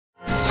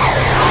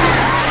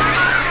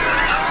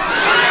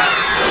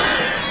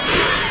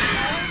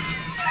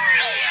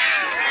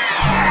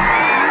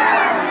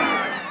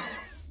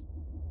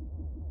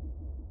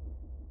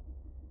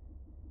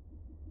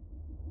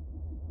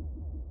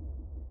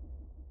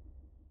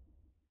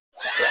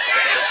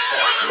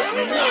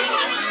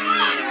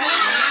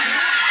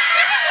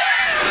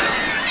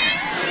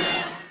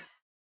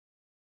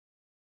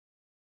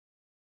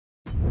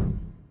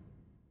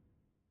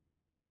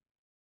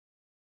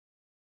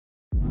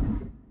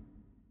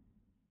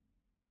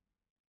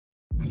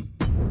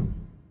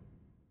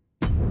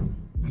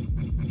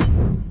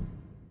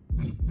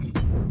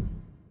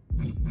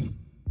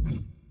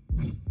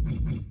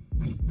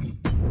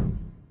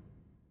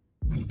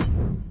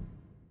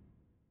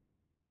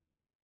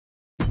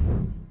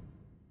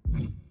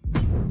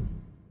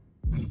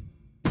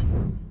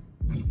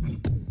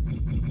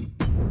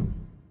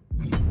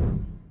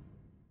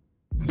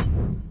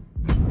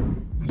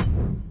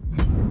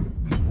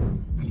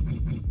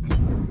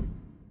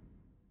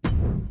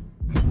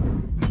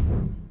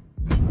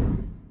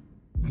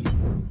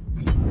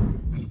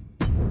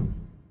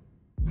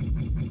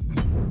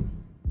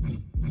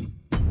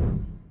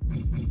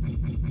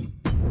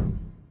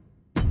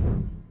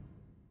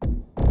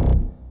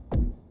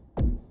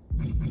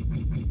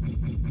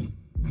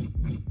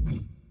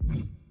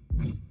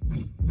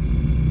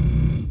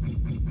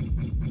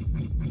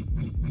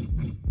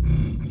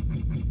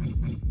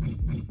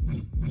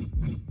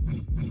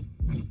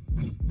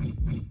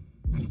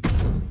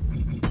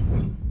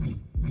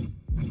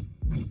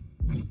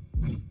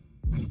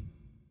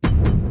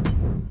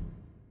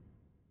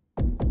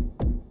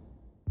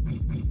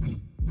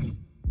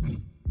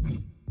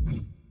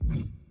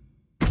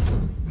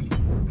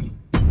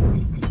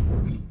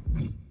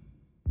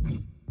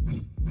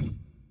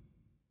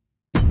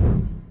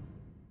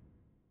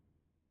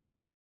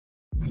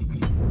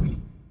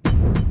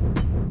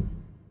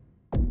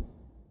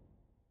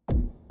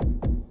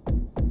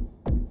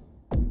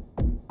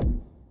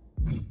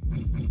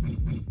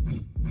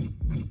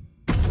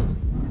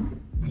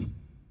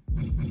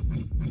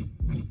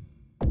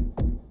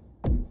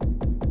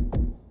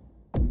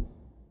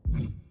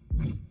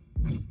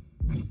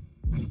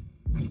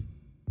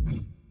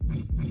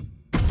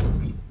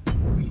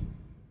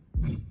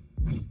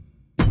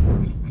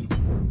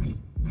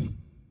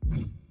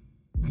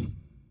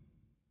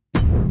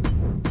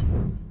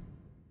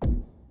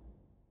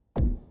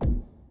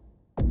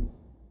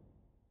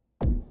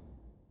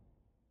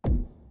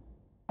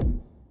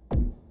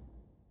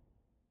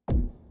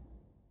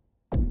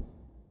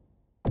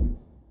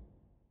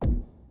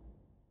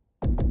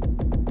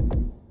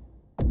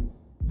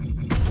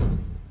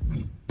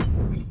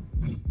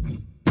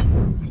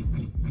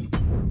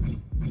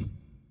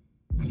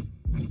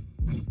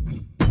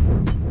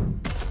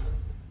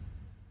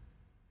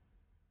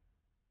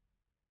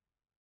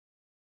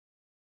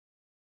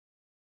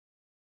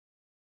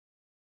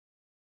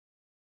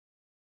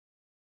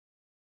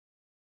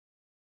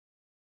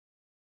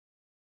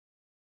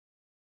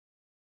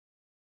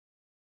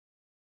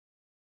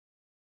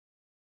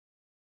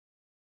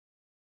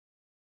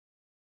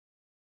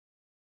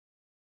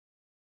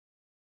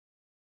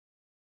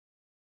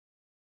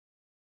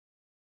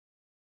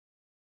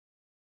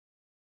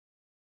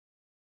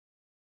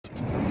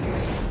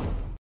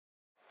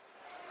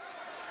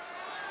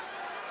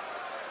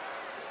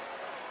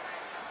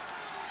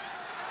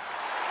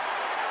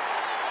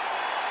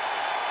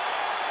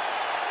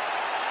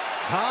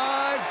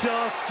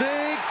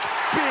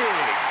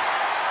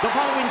The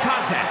following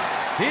contest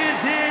is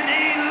an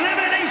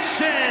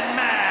elimination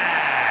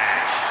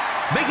match.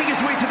 Making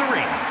his way to the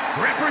ring,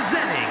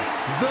 representing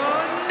the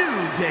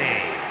New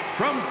Day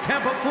from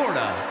Tampa,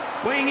 Florida,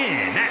 weighing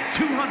in at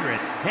 285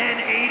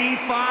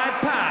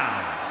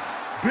 pounds,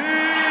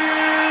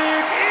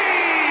 Big E!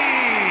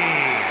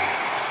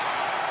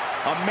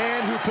 A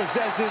man who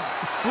possesses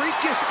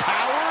freakish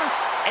power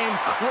and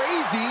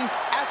crazy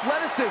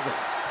athleticism.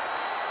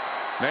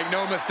 Make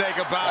no mistake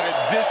about it,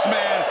 this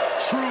man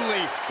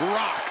truly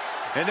rocks,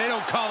 and they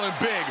don't call him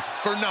big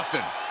for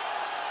nothing.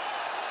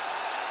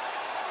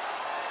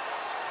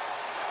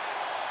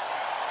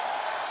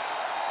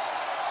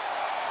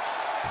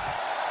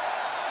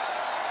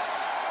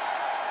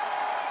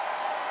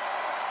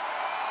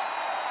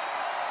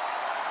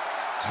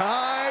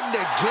 Time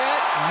to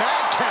get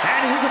Madcap.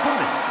 And his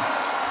opponents,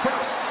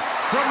 first,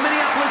 from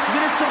Minneapolis,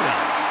 Minnesota,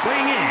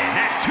 weighing in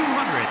at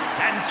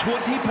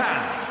 220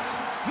 pounds,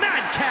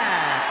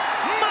 Madcap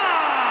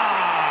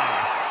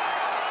Moss!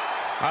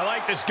 I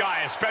like this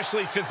guy,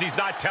 especially since he's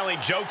not telling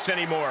jokes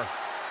anymore.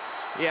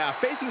 Yeah,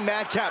 facing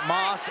Madcap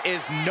Moss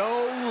is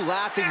no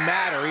laughing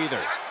matter either.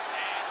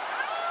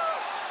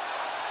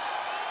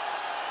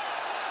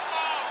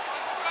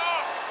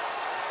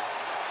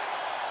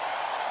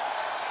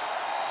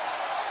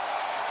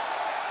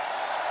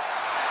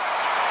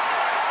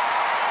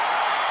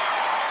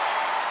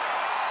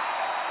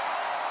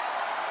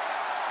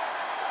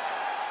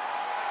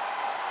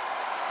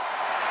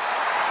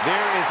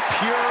 There is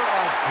pure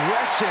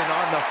aggression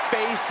on the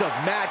face of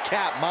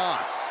Madcap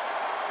Moss.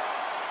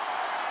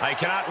 I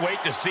cannot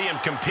wait to see him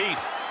compete.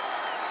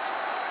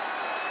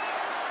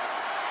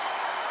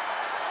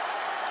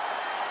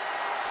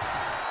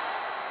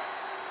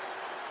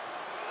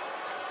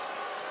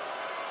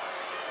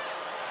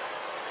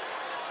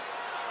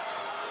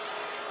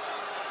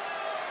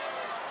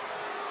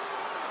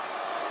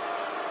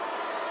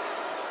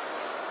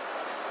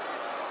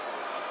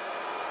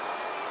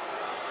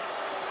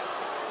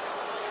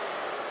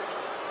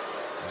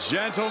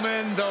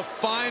 Gentlemen, the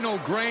final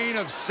grain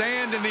of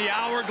sand in the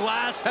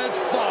hourglass has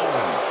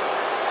fallen.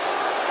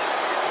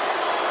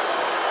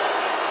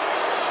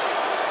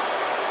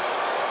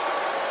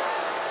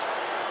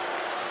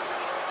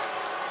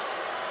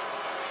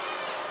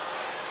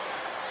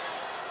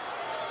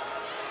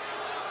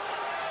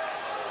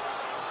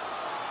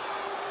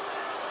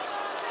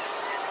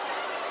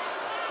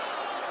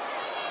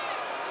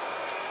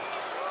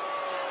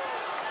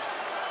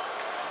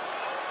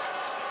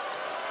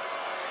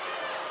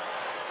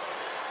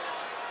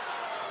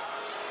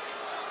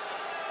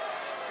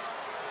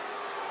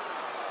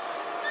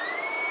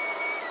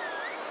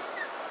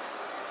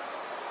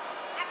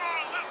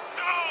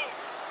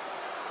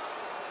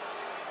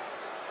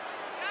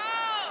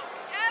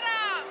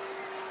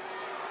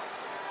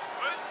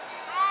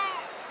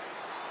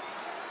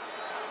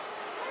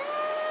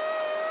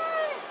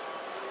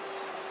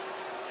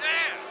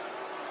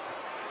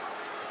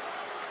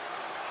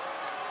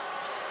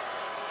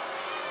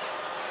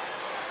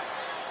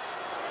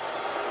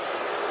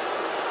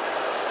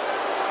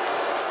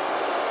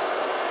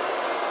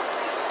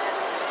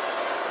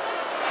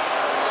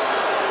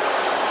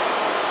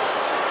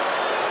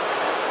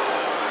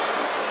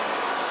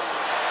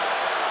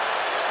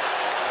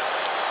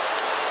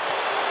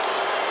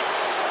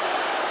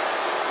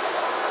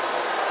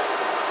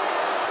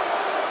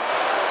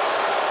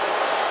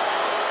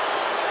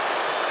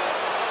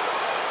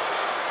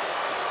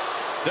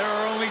 There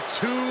are only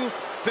two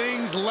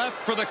things left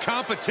for the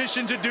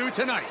competition to do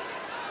tonight: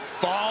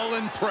 fall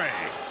and pray.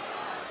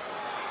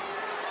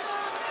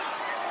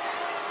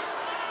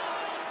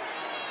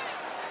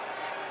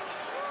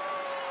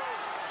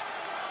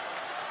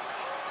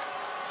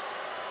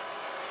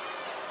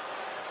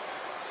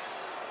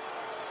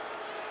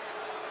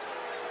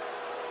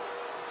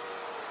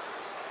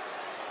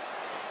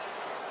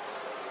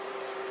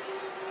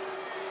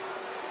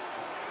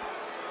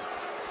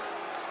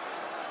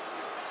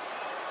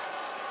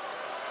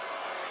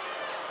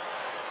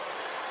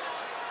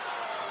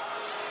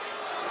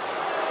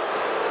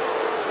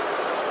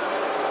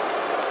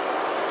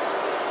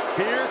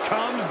 Here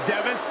comes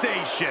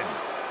devastation.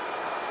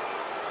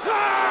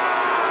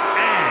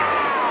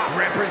 And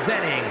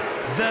representing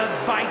the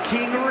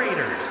Viking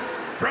Raiders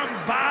from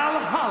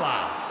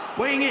Valhalla,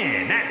 weighing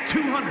in at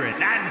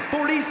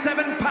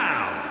 247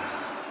 pounds,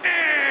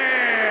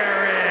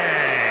 Erik!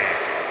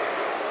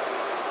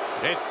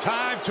 It's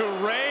time to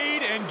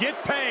raid and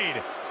get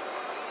paid.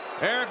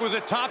 Erik was a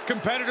top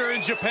competitor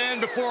in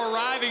Japan before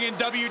arriving in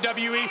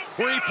WWE,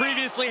 where he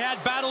previously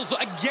had battles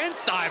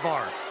against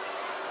Ivar.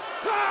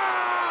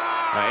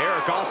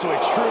 Erik also a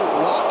true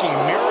walking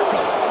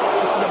miracle.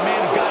 This is a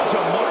man who got into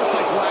a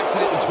motorcycle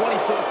accident in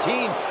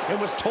 2014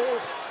 and was told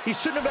he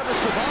shouldn't have ever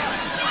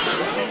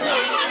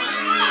survived.